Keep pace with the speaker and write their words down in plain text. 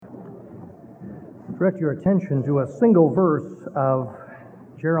Direct your attention to a single verse of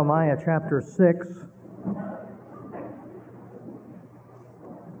Jeremiah chapter 6.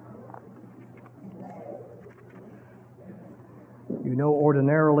 You know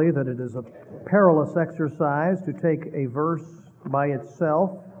ordinarily that it is a perilous exercise to take a verse by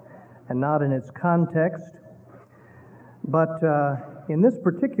itself and not in its context. But in this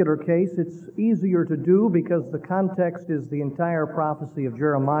particular case, it's easier to do because the context is the entire prophecy of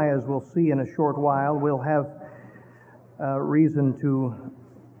Jeremiah, as we'll see in a short while. We'll have reason to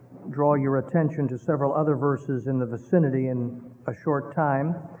draw your attention to several other verses in the vicinity in a short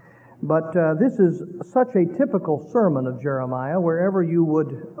time. But this is such a typical sermon of Jeremiah. Wherever you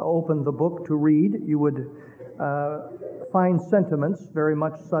would open the book to read, you would find sentiments very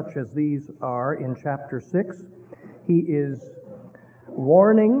much such as these are in chapter 6. He is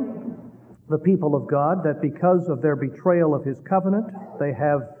warning the people of God that because of their betrayal of his covenant, they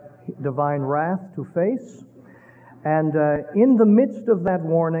have divine wrath to face. And in the midst of that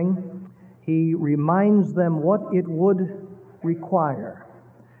warning, he reminds them what it would require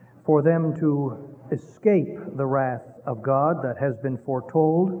for them to escape the wrath of God that has been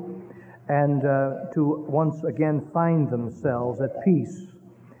foretold and to once again find themselves at peace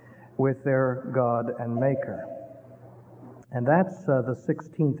with their God and Maker. And that's the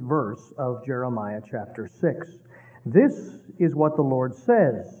 16th verse of Jeremiah chapter 6. This is what the Lord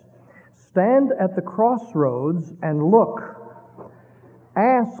says: "Stand at the crossroads and look.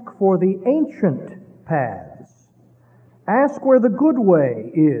 Ask for the ancient paths. Ask where the good way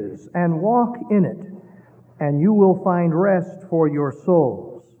is and walk in it, and you will find rest for your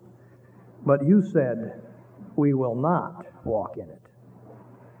souls." But you said, "We will not walk in it."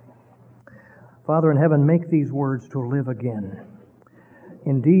 Father in heaven, make these words to live again.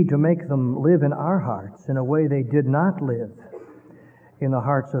 Indeed, to make them live in our hearts in a way they did not live in the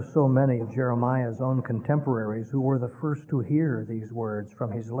hearts of so many of Jeremiah's own contemporaries who were the first to hear these words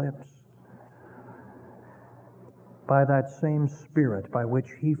from his lips. By that same Spirit by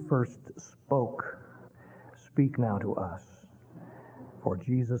which he first spoke, speak now to us. For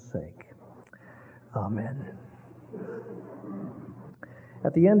Jesus' sake. Amen.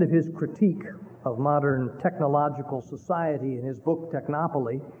 At the end of his critique of modern technological society in his book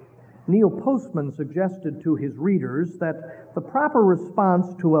Technopoly, Neil Postman suggested to his readers that the proper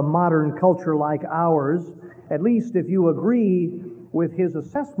response to a modern culture like ours, at least if you agree with his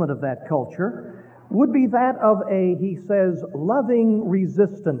assessment of that culture, would be that of a, he says, loving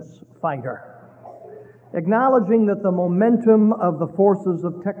resistance fighter, acknowledging that the momentum of the forces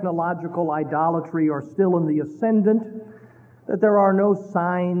of technological idolatry are still in the ascendant, that there are no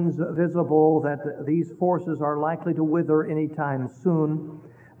signs visible that these forces are likely to wither anytime soon.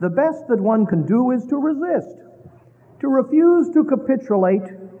 The best that one can do is to resist, to refuse to capitulate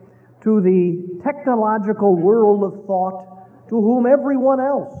to the technological world of thought to whom everyone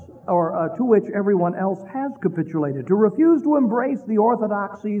else, or to which everyone else has capitulated, to refuse to embrace the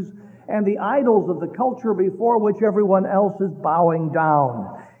orthodoxies and the idols of the culture before which everyone else is bowing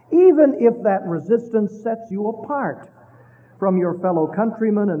down, even if that resistance sets you apart from your fellow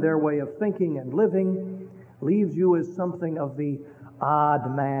countrymen and their way of thinking and living, leaves you as something of the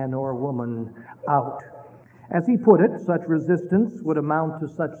odd man or woman out. As he put it, such resistance would amount to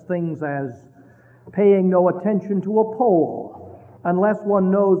such things as paying no attention to a poll unless one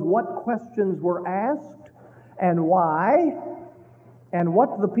knows what questions were asked and why, and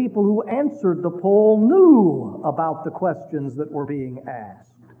what the people who answered the poll knew about the questions that were being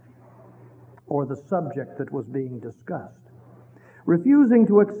asked or the subject that was being discussed. Refusing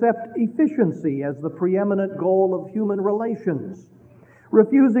to accept efficiency as the preeminent goal of human relations.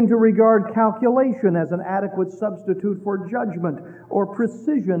 Refusing to regard calculation as an adequate substitute for judgment or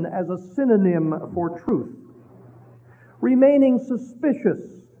precision as a synonym for truth. Remaining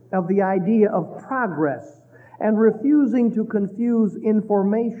suspicious of the idea of progress and refusing to confuse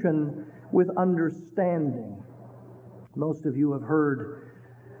information with understanding. Most of you have heard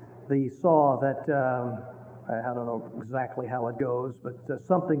the saw that I don't know exactly how it goes, but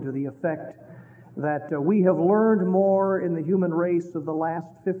something to the effect that we have learned more in the human race of the last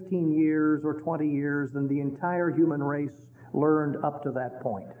 15 years or 20 years than the entire human race learned up to that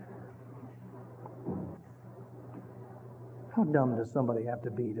point. How dumb does somebody have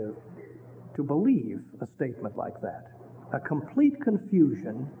to be to believe a statement like that? A complete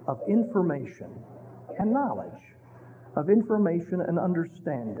confusion of information and knowledge, of information and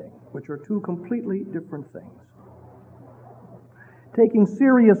understanding, which are two completely different things. Taking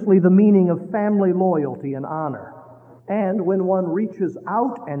seriously the meaning of family loyalty and honor, and when one reaches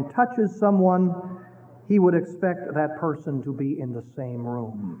out and touches someone, he would expect that person to be in the same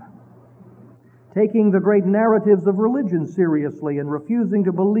room. taking the great narratives of religion seriously and refusing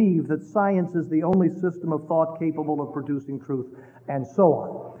to believe that science is the only system of thought capable of producing truth, and so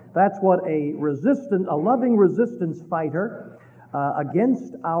on. That's what a loving resistance fighter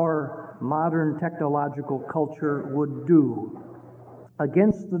against our modern technological culture would do,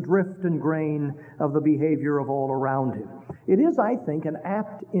 against the drift and grain of the behavior of all around him. It is, I think, an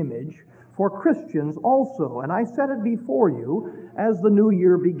apt image for Christians also, and I set it before you as the new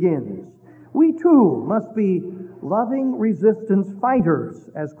year begins. We too must be loving resistance fighters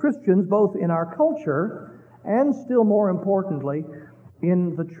as Christians, both in our culture and, still more importantly,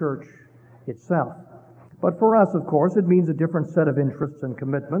 in the church itself. But for us, of course, it means a different set of interests and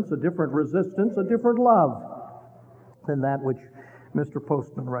commitments, a different resistance, a different love than that which Mr.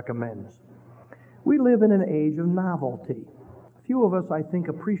 Postman recommends. We live in an age of novelty. Few of us, I think,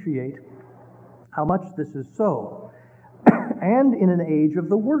 appreciate how much this is so, and in an age of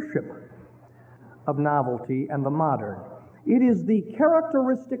the worship of novelty and the modern. It is the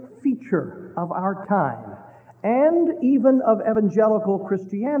characteristic feature of our time, and even of evangelical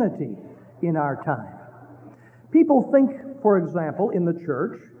Christianity in our time. People think, for example, in the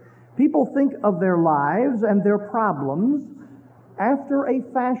church, people think of their lives and their problems after a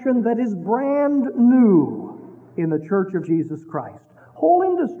fashion that is brand new in the Church of Jesus Christ. Whole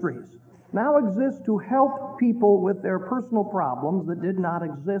industries now exist to help people with their personal problems that did not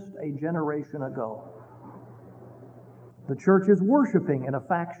exist a generation ago. The church is worshiping in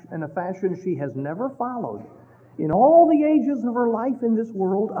a fashion she has never followed in all the ages of her life in this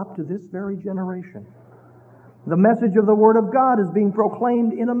world up to this very generation. The message of the Word of God is being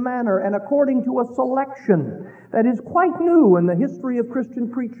proclaimed in a manner and according to a selection that is quite new in the history of Christian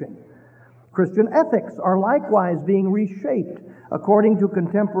preaching. Christian ethics are likewise being reshaped according to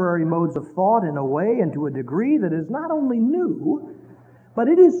contemporary modes of thought in a way and to a degree that is not only new, but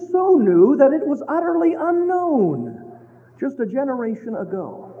it is so new that it was utterly unknown just a generation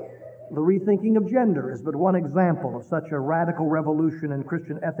ago. The rethinking of gender is but one example of such a radical revolution in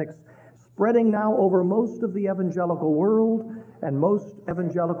Christian ethics, spreading now over most of the evangelical world and most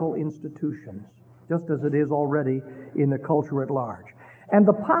evangelical institutions, just as it is already in the culture at large. And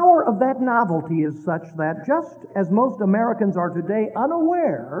the power of that novelty is such that just as most Americans are today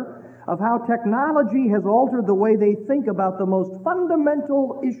unaware of how technology has altered the way they think about the most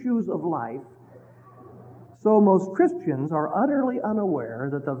fundamental issues of life, so most Christians are utterly unaware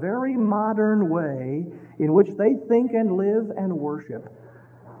that the very modern way in which they think and live and worship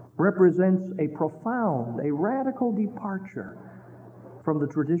represents a profound, a radical departure from the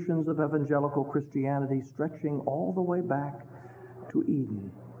traditions of evangelical Christianity stretching all the way back to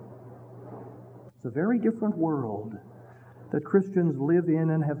Eden. It's a very different world that Christians live in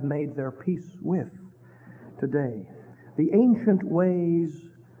and have made their peace with today. The ancient ways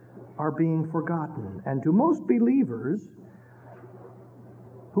are being forgotten, and to most believers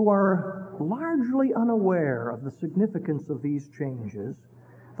who are largely unaware of the significance of these changes,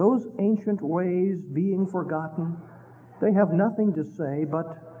 those ancient ways being forgotten, they have nothing to say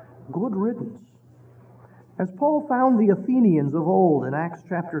but good riddance. As Paul found the Athenians of old in Acts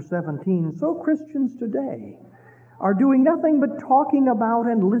chapter 17, so Christians today are doing nothing but talking about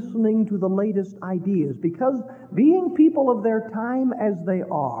and listening to the latest ideas, because being people of their time as they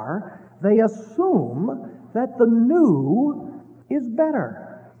are, they assume that the new is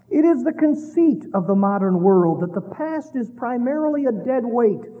better. It is the conceit of the modern world that the past is primarily a dead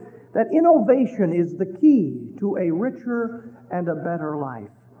weight, that innovation is the key to a richer and a better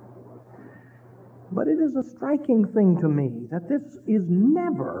life. But it is a striking thing to me that this is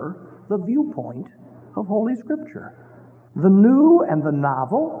never the viewpoint of Holy Scripture. The new and the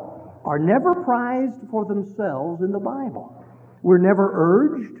novel are never prized for themselves in the Bible. We're never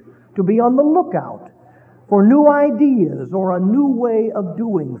urged to be on the lookout for new ideas or a new way of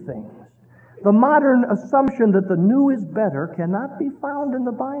doing things. The modern assumption that the new is better cannot be found in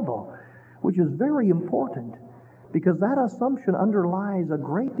the Bible, which is very important because that assumption underlies a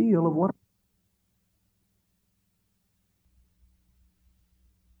great deal of what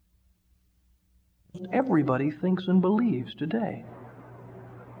everybody thinks and believes today.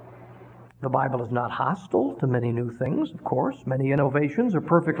 The Bible is not hostile to many new things, of course. Many innovations are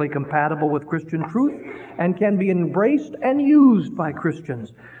perfectly compatible with Christian truth and can be embraced and used by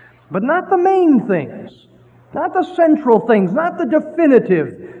Christians. But not the main things, not the central things, not the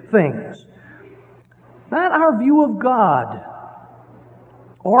definitive things. Not our view of God,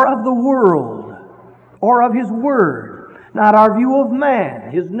 or of the world, or of His Word. Not our view of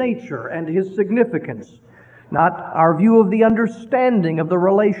man, his nature, and his significance. Not our view of the understanding of the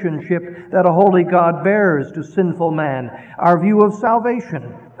relationship that a holy God bears to sinful man. Our view of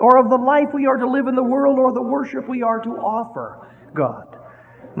salvation. or of the life we are to live in the world, or the worship we are to offer God.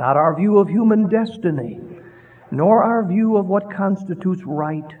 Not our view of human destiny, nor our view of what constitutes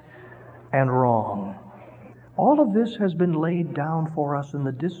right and wrong. All of this has been laid down for us in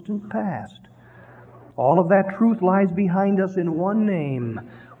the distant past. All of that truth lies behind us in one name,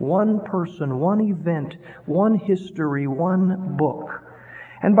 one person, one event, one history, one book.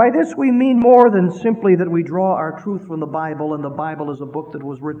 And by this we mean more than simply that we draw our truth from the Bible, and the Bible is a book that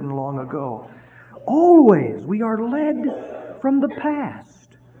was written long ago. Always we are led from the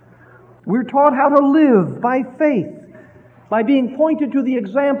past. We're taught how to live by faith, by being pointed to the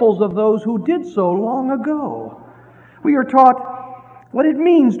examples of those who did so long ago. We are taught what it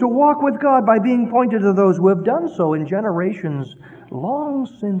means to walk with God by being pointed to those who have done so in generations long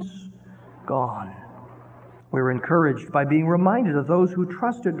since gone. We're encouraged by being reminded of those who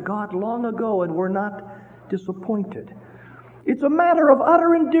trusted God long ago and were not disappointed. It's a matter of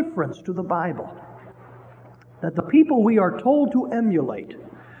utter indifference to the Bible that the people we are told to emulate,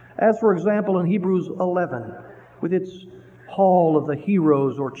 as for example in Hebrews 11, with its hall of the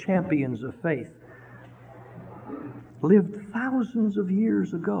heroes or champions of faith, lived thousands of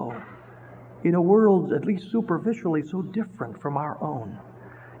years ago in a world, at least superficially, so different from our own.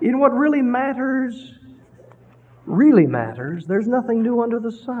 In what really matters, there's nothing new under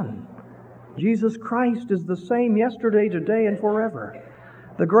the sun. Jesus Christ is the same yesterday, today, and forever.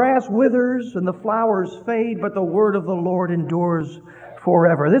 The grass withers and the flowers fade, but the word of the Lord endures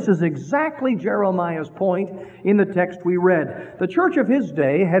forever. This is exactly Jeremiah's point in the text we read. The church of his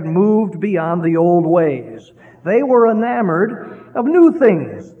day had moved beyond the old ways. They were enamored of new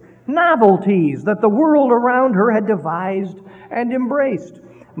things, novelties that the world around her had devised and embraced.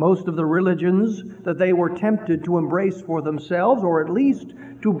 Most of the religions that they were tempted to embrace for themselves, or at least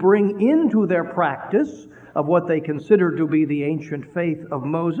to bring into their practice of what they considered to be the ancient faith of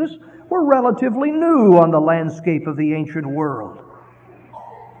Moses, were relatively new on the landscape of the ancient world.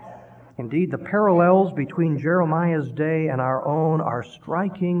 Indeed, the parallels between Jeremiah's day and our own are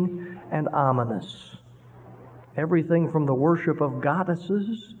striking and ominous. Everything from the worship of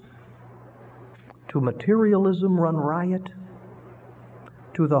goddesses to materialism run riot,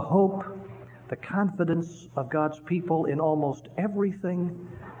 to the hope, the confidence of God's people in almost everything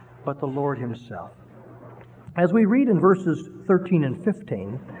but the Lord Himself. As we read in verses 13 and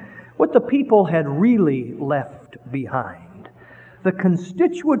 15, what the people had really left behind, the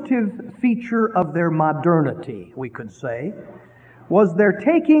constitutive feature of their modernity, we could say, was their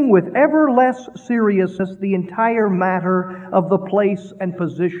taking with ever less seriousness the entire matter of the place and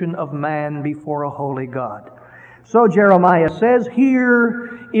position of man before a holy God. So Jeremiah says,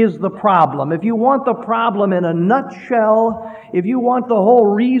 here is the problem. If you want the problem in a nutshell, if you want the whole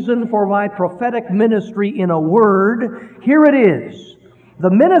reason for my prophetic ministry in a word, here it is. The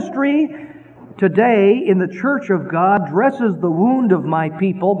ministry today in the church of God dresses the wound of my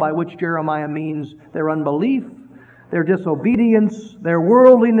people, by which Jeremiah means their unbelief, their disobedience, their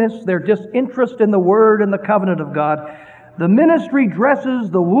worldliness, their disinterest in the Word and the covenant of God. The ministry dresses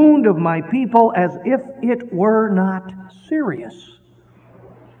the wound of my people as if it were not serious.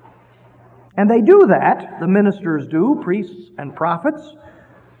 And they do that, the ministers do, priests and prophets,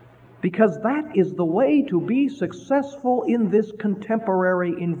 because that is the way to be successful in this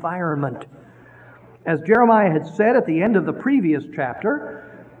contemporary environment. As Jeremiah had said at the end of the previous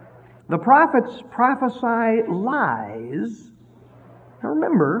chapter, the prophets prophesy lies. Now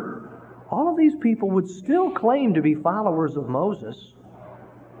remember, all of these people would still claim to be followers of Moses.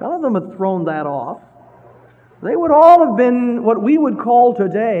 None of them had thrown that off. They would all have been what we would call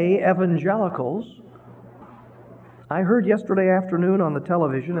today evangelicals. I heard yesterday afternoon on the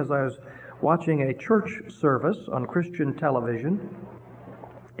television, as I was watching a church service on Christian television,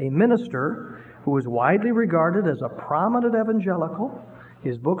 a minister who is widely regarded as a prominent evangelical.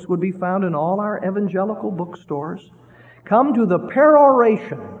 His books would be found in all our evangelical bookstores. Come to the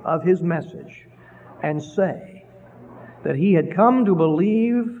peroration of his message and say that he had come to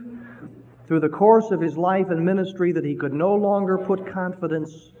believe through the course of his life and ministry that he could no longer put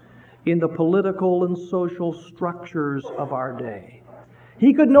confidence in the political and social structures of our day.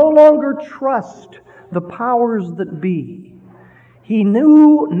 He could no longer trust the powers that be. He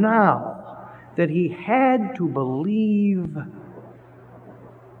knew now that he had to believe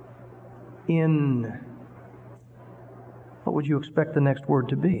in, what would you expect the next word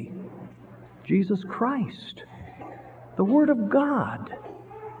to be? Jesus Christ, the Word of God,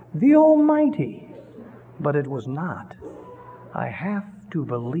 the Almighty. But it was not. I have to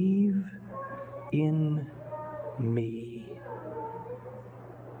believe in me.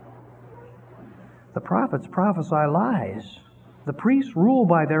 The prophets prophesy lies. the priests rule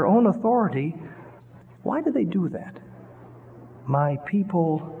by their own authority. Why do they do that? My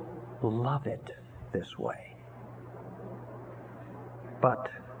people love it this way. But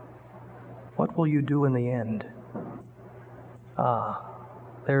what will you do in the end?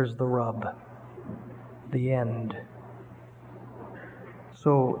 There's the rub. The end.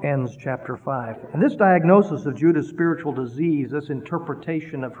 So ends chapter 5. And this diagnosis of Judah's spiritual disease, this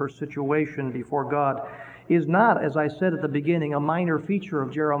interpretation of her situation before God, is not, as I said at the beginning, a minor feature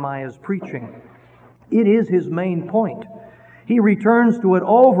of Jeremiah's preaching. It is his main point. He returns to it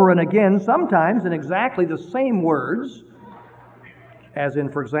over and again, sometimes in exactly the same words, as in,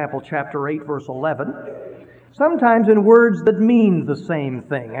 for example, chapter 8, verse 11. Sometimes in words that mean the same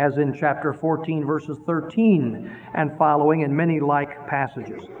thing, as in chapter 14, verses 13 and following, and many like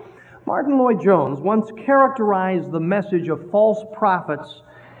passages. Martin Lloyd-Jones once characterized the message of false prophets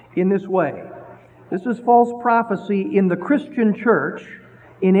in this way. This is false prophecy in the Christian church.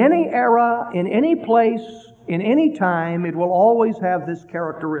 In any era, in any place, in any time, it will always have this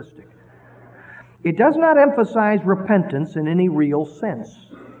characteristic. It does not emphasize repentance in any real sense.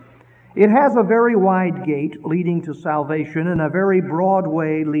 It has a very wide gate leading to salvation and a very broad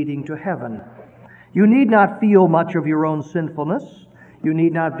way leading to heaven. You need not feel much of your own sinfulness. You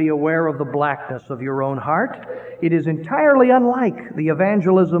need not be aware of the blackness of your own heart. It is entirely unlike the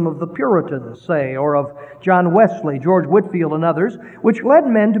evangelism of the Puritans, say, or of John Wesley, George Whitefield, and others, which led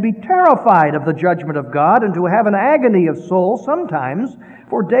men to be terrified of the judgment of God and to have an agony of soul sometimes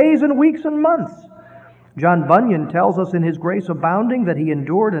for days and weeks and months. John Bunyan tells us in his Grace Abounding that he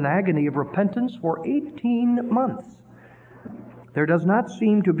endured an agony of repentance for 18 months. There does not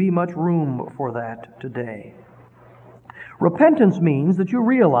seem to be much room for that today. Repentance means that you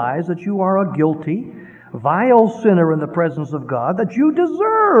realize that you are a guilty, vile sinner in the presence of God, that you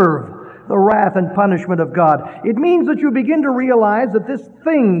deserve the wrath and punishment of God. It means that you begin to realize that this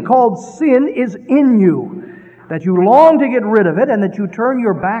thing called sin is in you, that you long to get rid of it, and that you turn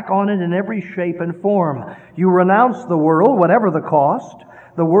your back on it in every shape and form. You renounce the world, whatever the cost,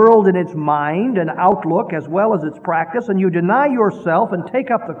 the world in its mind and outlook as well as its practice, and you deny yourself and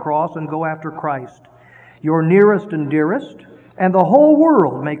take up the cross and go after Christ, your nearest and dearest, and the whole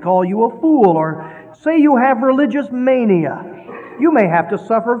world may call you a fool or say you have religious mania. You may have to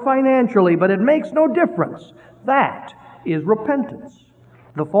suffer financially, but it makes no difference. That is repentance.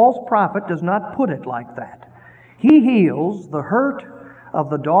 The false prophet does not put it like that. He heals the hurt of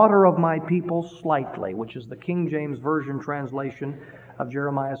the daughter of my people slightly, which is the King James Version translation of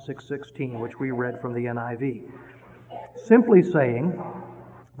Jeremiah 6:16, which we read from the NIV. Simply saying,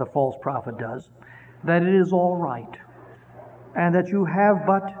 the false prophet does, that it is all right, and that you have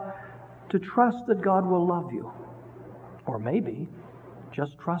but to trust that God will love you. Or maybe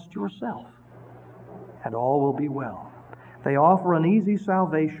just trust yourself, and all will be well. They offer an easy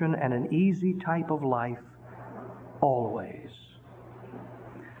salvation and an easy type of life always.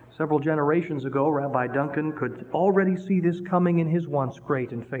 Several generations ago, Rabbi Duncan could already see this coming in his once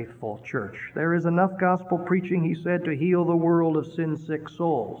great and faithful church. There is enough gospel preaching, he said, to heal the world of sin-sick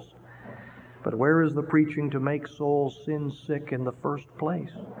souls. But where is the preaching to make souls sin-sick in the first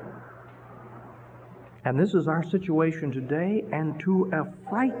place? And this is our situation today, and to a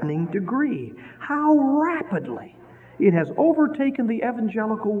frightening degree. How rapidly it has overtaken the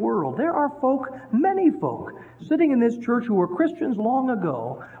evangelical world. There are folk, many folk, sitting in this church who were Christians long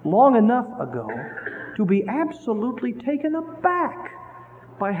enough ago, to be absolutely taken aback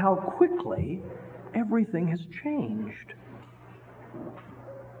by how quickly everything has changed.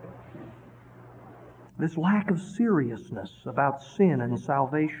 This lack of seriousness about sin and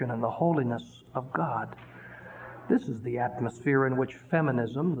salvation and the holiness of God. This is the atmosphere in which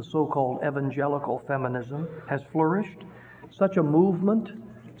feminism, the so-called evangelical feminism, has flourished. Such a movement,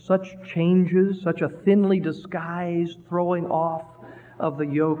 such changes, such a thinly disguised throwing off of the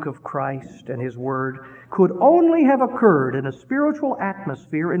yoke of Christ and His Word could only have occurred in a spiritual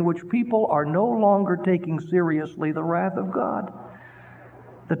atmosphere in which people are no longer taking seriously the wrath of God,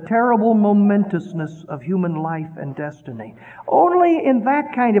 the terrible momentousness of human life and destiny. Only in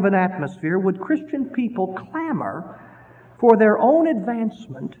that kind of an atmosphere would Christian people clamor for their own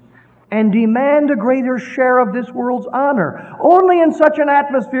advancement and demand a greater share of this world's honor. Only in such an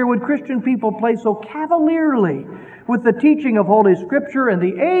atmosphere would Christian people play so cavalierly with the teaching of Holy Scripture and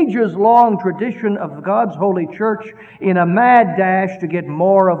the ages-long tradition of God's holy church in a mad dash to get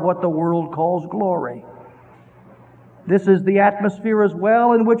more of what the world calls glory. This is the atmosphere as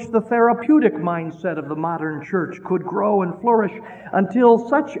well in which the therapeutic mindset of the modern church could grow and flourish until,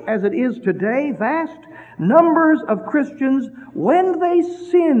 such as it is today, vast numbers of Christians, when they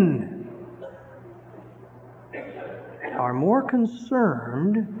sin, are more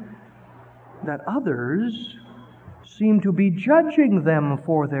concerned that others seem to be judging them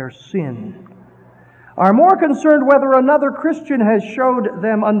for their sin, are more concerned whether another Christian has showed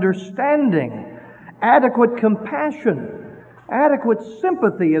them understanding, adequate compassion, adequate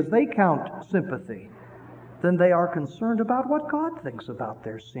sympathy as they count sympathy, than they are concerned about what God thinks about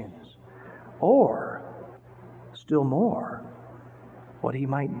their sins. Or, still more, what He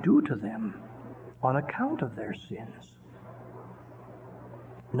might do to them on account of their sins.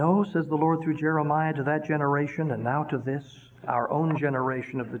 No, says the Lord through Jeremiah to that generation, and now to this, our own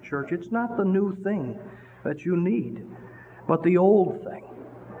generation of the church, it's not the new thing that you need, but the old thing.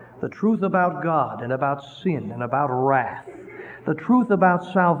 The truth about God and about sin and about wrath. The truth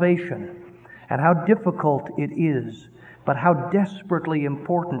about salvation and how difficult it is, but how desperately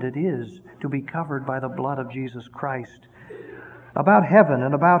important it is to be covered by the blood of Jesus Christ. About heaven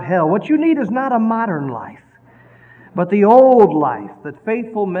and about hell. What you need is not a modern life, but the old life that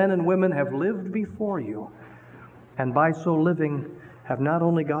faithful men and women have lived before you, and by so living have not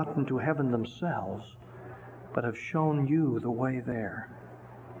only gotten to heaven themselves, but have shown you the way there.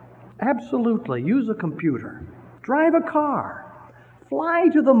 Absolutely, use a computer, drive a car, fly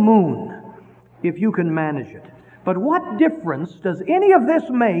to the moon if you can manage it. But what difference does any of this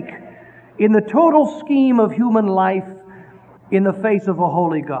make in the total scheme of human life in the face of a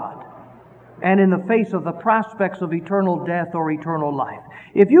holy God? And in the face of the prospects of eternal death or eternal life.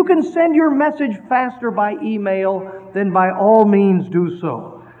 If you can send your message faster by email, then by all means do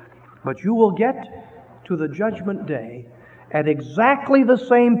so. But you will get to the judgment day at exactly the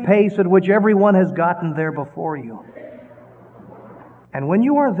same pace at which everyone has gotten there before you. And when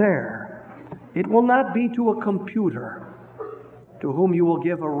you are there, it will not be to a computer to whom you will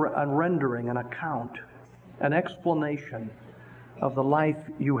give a rendering, an account, an explanation of the life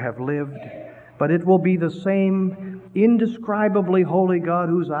you have lived, but it will be the same indescribably holy God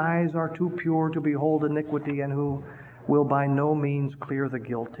whose eyes are too pure to behold iniquity and who will by no means clear the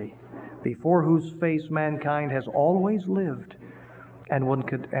guilty, before whose face mankind has always lived and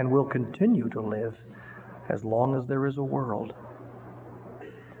will continue to live as long as there is a world.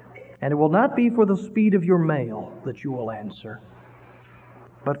 And it will not be for the speed of your mail that you will answer,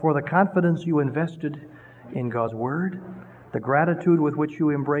 but for the confidence you invested in God's Word, the gratitude with which you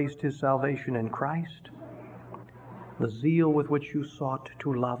embraced His salvation in Christ, the zeal with which you sought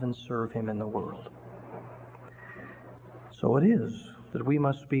to love and serve Him in the world. So it is that we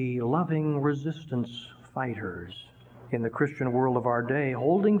must be loving resistance fighters in the Christian world of our day,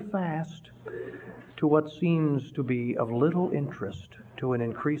 holding fast to what seems to be of little interest to an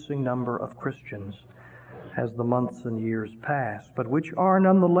increasing number of Christians as the months and years pass, but which are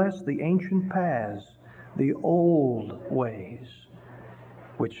nonetheless the ancient paths, the old ways,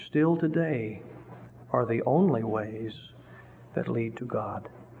 which still today are the only ways that lead to God.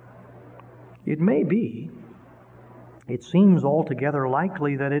 It may be, it seems altogether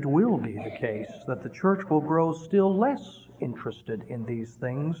likely that it will be the case that the church will grow still less interested in these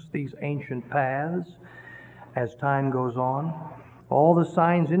things, these ancient paths, as time goes on. All the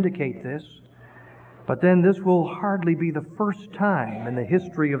signs indicate this. But then this will hardly be the first time in the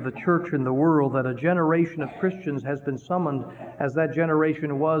history of the church in the world that a generation of Christians has been summoned, as that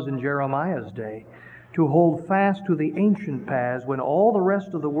generation was in Jeremiah's day, to hold fast to the ancient paths when all the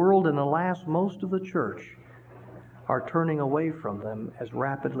rest of the world, and alas, most of the church, are turning away from them as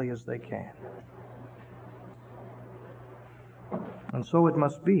rapidly as they can. And so it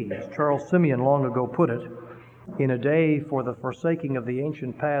must be, as Charles Simeon long ago put it, in a day for the forsaking of the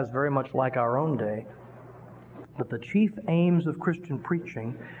ancient paths very much like our own day, that the chief aims of Christian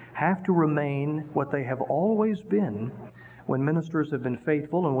preaching have to remain what they have always been when ministers have been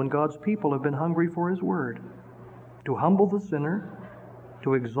faithful and when God's people have been hungry for His Word: to humble the sinner,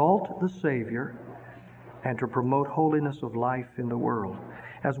 to exalt the Savior, and to promote holiness of life in the world.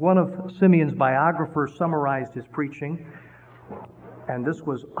 As one of Simeon's biographers summarized his preaching, and this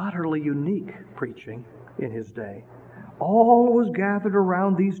was utterly unique preaching in his day, all was gathered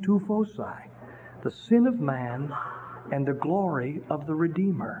around these two foci: the sin of man and the glory of the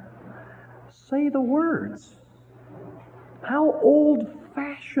Redeemer. Say the words. How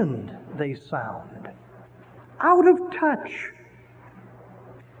old-fashioned they sound. Out of touch.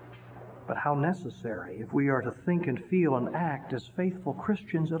 But how necessary if we are to think and feel and act as faithful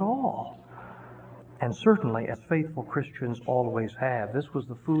Christians at all. And certainly as faithful Christians always have. This was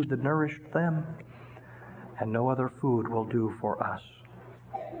the food that nourished them, and no other food will do for us.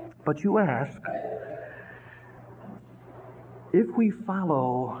 But you ask, if we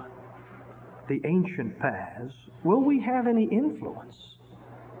follow the ancient paths, will we have any influence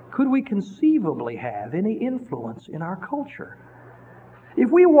could we conceivably have any influence in our culture? If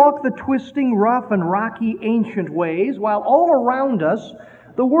we walk the twisting, rough, and rocky ancient ways, while all around us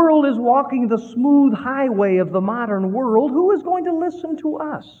the world is walking the smooth highway of the modern world, who is going to listen to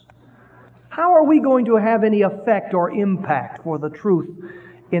us? How are we going to have any effect or impact for the truth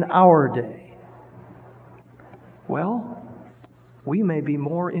in our day? Well, we may be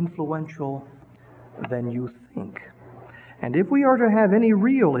more influential than you think. And if we are to have any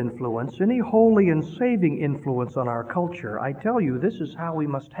real influence, any holy and saving influence on our culture, I tell you, this is how we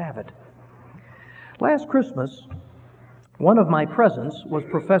must have it. Last Christmas, one of my presents was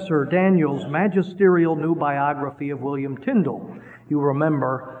Professor Daniel's magisterial new biography of William Tyndale. You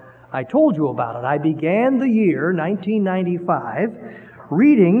remember, I told you about it. I began the year 1995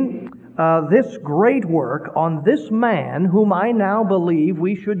 reading this great work on this man whom I now believe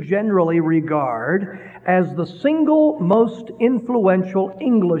we should generally regard as the single most influential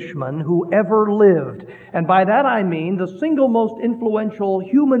Englishman who ever lived. And by that I mean the single most influential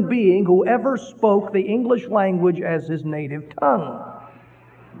human being who ever spoke the English language as his native tongue,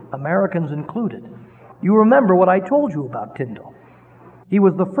 Americans included. You remember what I told you about Tyndale. He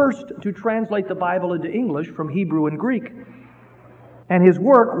was the first to translate the Bible into English from Hebrew and Greek. And his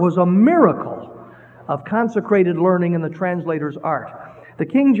work was a miracle of consecrated learning in the translator's art. The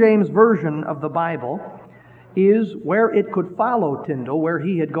King James Version of the Bible is, where it could follow Tyndale, where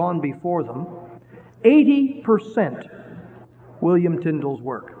he had gone before them, 80% William Tyndale's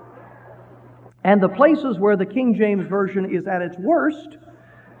work. And the places where the King James Version is at its worst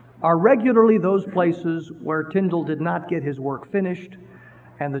are regularly those places where Tyndale did not get his work finished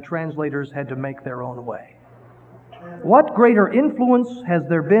and the translators had to make their own way. What greater influence has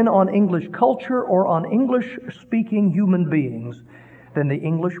there been on English culture or on English-speaking human beings than the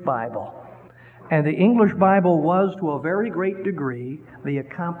English Bible? And the English Bible was, to a very great degree, the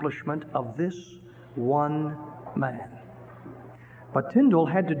accomplishment of this one man. But Tyndale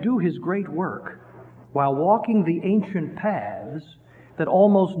had to do his great work while walking the ancient paths that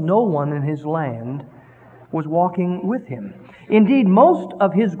almost no one in his land was walking with him. Indeed, most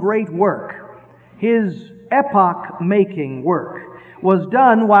of his great work, his epoch-making work, was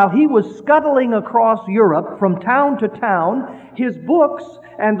done while he was scuttling across Europe from town to town, his books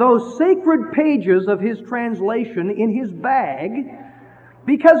and those sacred pages of his translation in his bag,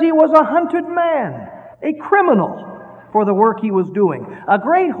 because he was a hunted man, a criminal for the work he was doing. A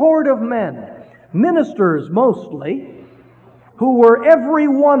great horde of men, ministers mostly, who were every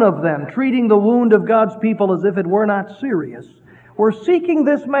one of them treating the wound of God's people as if it were not serious, were seeking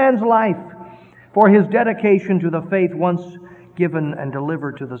this man's life for his dedication to the faith once given and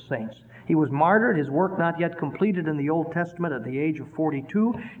delivered to the saints. He was martyred, his work not yet completed in the Old Testament at the age of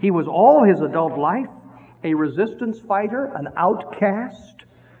 42. He was all his adult life a resistance fighter, an outcast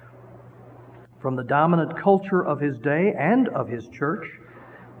from the dominant culture of his day and of his church.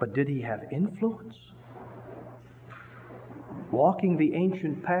 But did he have influence? Walking the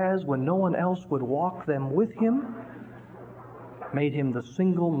ancient paths when no one else would walk them with him made him the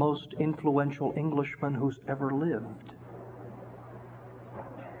single most influential Englishman who's ever lived.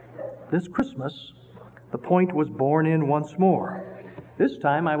 This Christmas, the point was borne in once more. This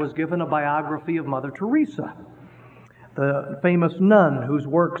time I was given a biography of Mother Teresa, the famous nun whose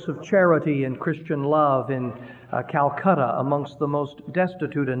works of charity and Christian love in Calcutta, amongst the most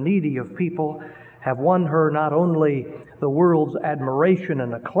destitute and needy of people, have won her not only the world's admiration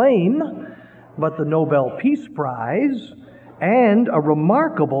and acclaim, but the Nobel Peace Prize and a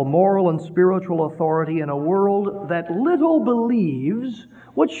remarkable moral and spiritual authority in a world that little believes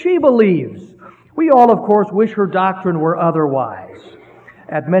what she believes. We all, of course, wish her doctrine were otherwise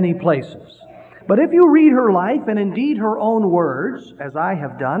at many places. But if you read her life, and indeed her own words, as I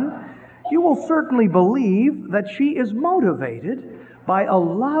have done, you will certainly believe that she is motivated by a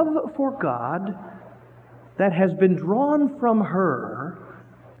love for God that has been drawn from her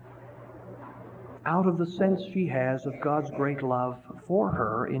out of the sense she has of God's great love for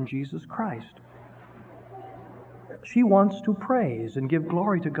her in Jesus Christ. She wants to praise and give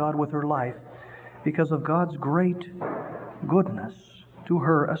glory to God with her life because of God's great goodness to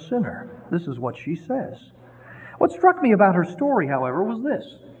her, a sinner. This is what she says. What struck me about her story, however, was this.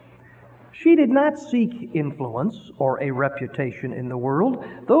 She did not seek influence or a reputation in the world.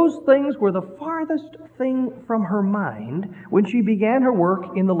 Those things were the farthest thing from her mind when she began her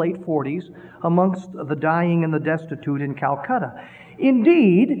work in the late 40s amongst the dying and the destitute in Calcutta.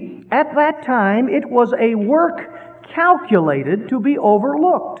 Indeed, at that time, it was a work calculated to be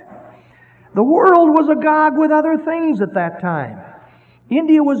overlooked. The world was agog with other things at that time.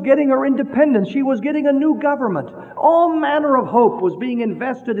 India was getting her independence. She was getting a new government. All manner of hope was being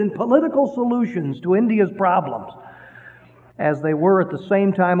invested in political solutions to India's problems, as they were at the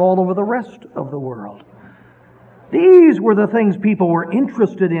same time all over the rest of the world. These were the things people were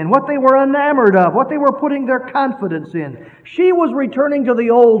interested in, what they were enamored of, what they were putting their confidence in. She was returning to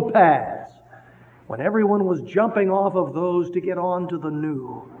the old paths when everyone was jumping off of those to get on to the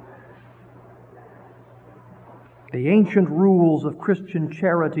new. The ancient rules of Christian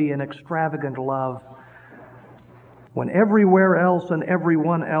charity and extravagant love, when everywhere else and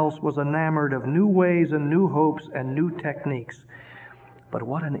everyone else was enamored of new ways and new hopes and new techniques. But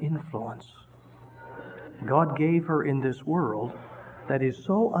what an influence God gave her in this world that is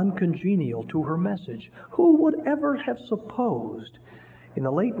so uncongenial to her message. Who would ever have supposed in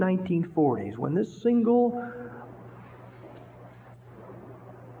the late 1940s, when this single,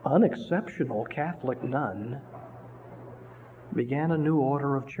 unexceptional Catholic nun began a new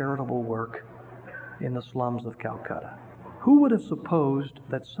order of charitable work in the slums of Calcutta? Who would have supposed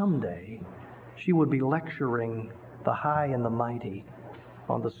that someday she would be lecturing the high and the mighty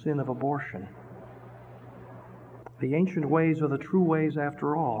on the sin of abortion? The ancient ways are the true ways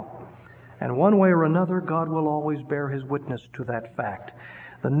after all. And one way or another, God will always bear His witness to that fact.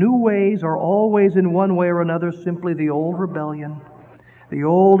 The new ways are always, in one way or another, simply the old rebellion, the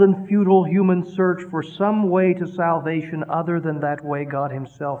old and futile human search for some way to salvation other than that way God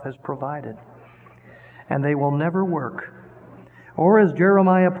Himself has provided. And they will never work. Or, as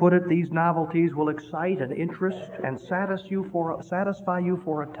Jeremiah put it, these novelties will excite an interest and satisfy you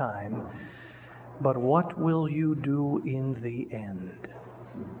for a time. But what will you do in the end?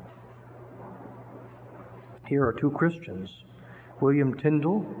 Here are two Christians, William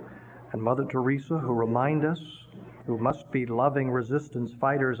Tyndale and Mother Teresa, who remind us, who must be loving resistance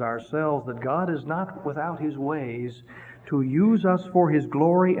fighters ourselves, that God is not without His ways to use us for His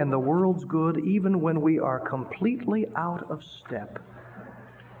glory and the world's good, even when we are completely out of step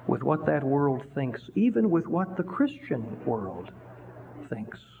with what that world thinks, even with what the Christian world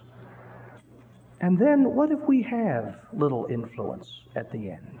thinks. And then, what if we have little influence at the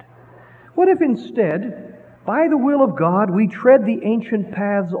end? What if instead, by the will of God, we tread the ancient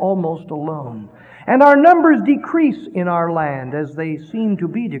paths almost alone, and our numbers decrease in our land as they seem to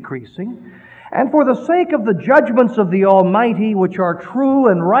be decreasing, and for the sake of the judgments of the Almighty, which are true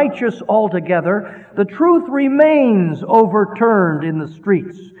and righteous altogether, the truth remains overturned in the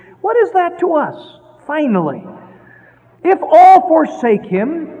streets? What is that to us, finally? If all forsake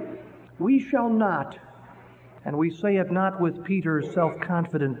Him, we shall not. And we say it not with Peter's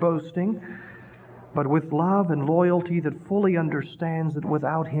self-confident boasting, but with love and loyalty that fully understands that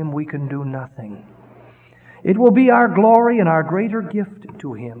without Him we can do nothing. It will be our glory and our greater gift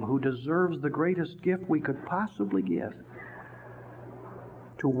to Him who deserves the greatest gift we could possibly give,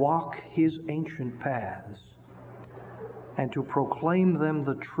 to walk His ancient paths and to proclaim them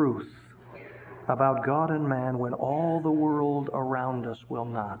the truth about God and man when all the world around us will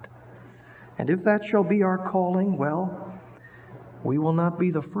not. And if that shall be our calling, well, we will not be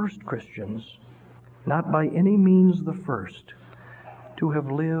the first Christians, not by any means the first, to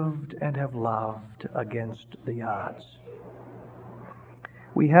have lived and have loved against the odds.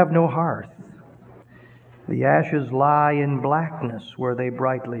 We have no hearth. The ashes lie in blackness where they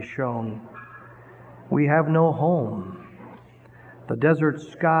brightly shone. We have no home. The desert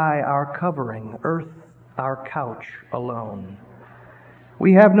sky our covering, earth our couch alone.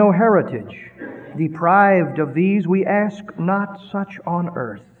 We have no heritage. Deprived of these, we ask not such on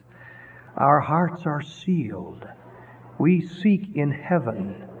earth. Our hearts are sealed. We seek in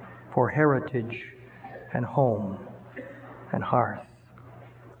heaven for heritage and home and hearth.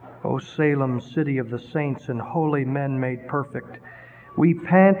 O Salem, city of the saints and holy men made perfect, we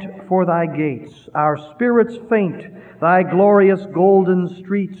pant for thy gates, our spirits faint, thy glorious golden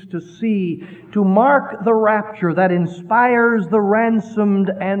streets to see, to mark the rapture that inspires the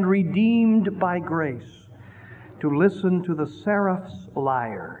ransomed and redeemed by grace, to listen to the seraphs'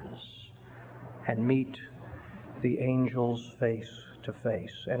 lyres and meet the angels face to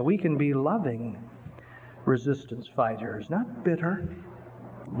face. And we can be loving resistance fighters, not bitter,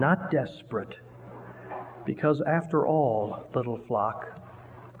 not desperate, because after all, little flock,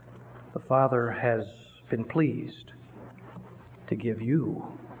 the Father has been pleased to give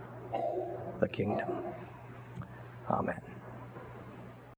you the kingdom. Amen.